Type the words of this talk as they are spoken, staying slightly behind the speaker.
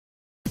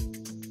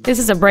This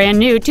is a brand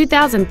new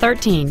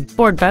 2013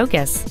 Ford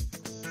Focus.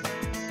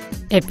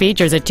 It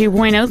features a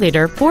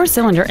 2.0-liter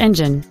four-cylinder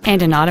engine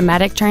and an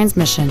automatic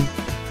transmission.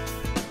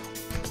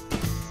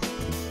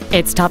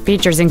 Its top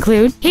features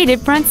include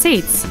heated front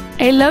seats,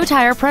 a low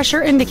tire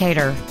pressure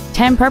indicator,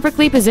 10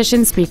 perfectly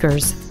positioned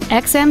speakers,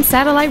 XM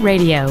satellite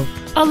radio,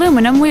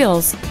 aluminum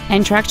wheels,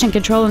 and traction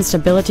control and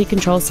stability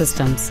control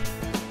systems.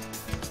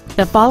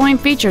 The following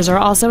features are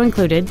also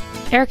included: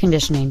 air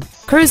conditioning,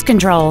 cruise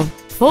control,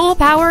 full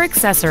power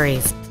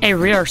accessories, a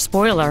rear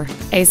spoiler,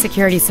 a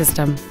security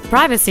system,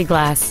 privacy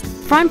glass,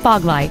 front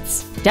fog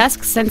lights,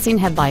 dusk sensing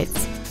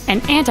headlights,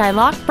 an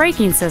anti-lock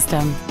braking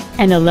system,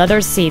 and the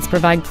leather seats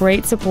provide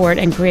great support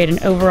and create an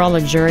overall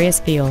luxurious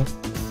feel.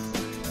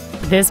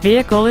 This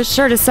vehicle is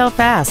sure to sell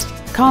fast.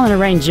 Call and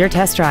arrange your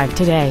test drive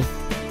today.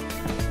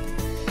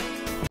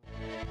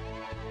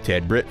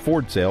 Ted Britt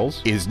Ford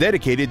Sales is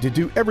dedicated to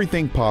do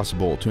everything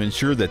possible to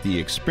ensure that the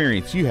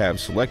experience you have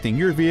selecting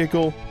your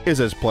vehicle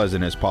is as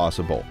pleasant as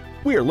possible.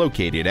 We are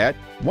located at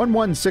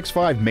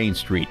 1165 Main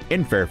Street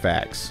in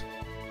Fairfax.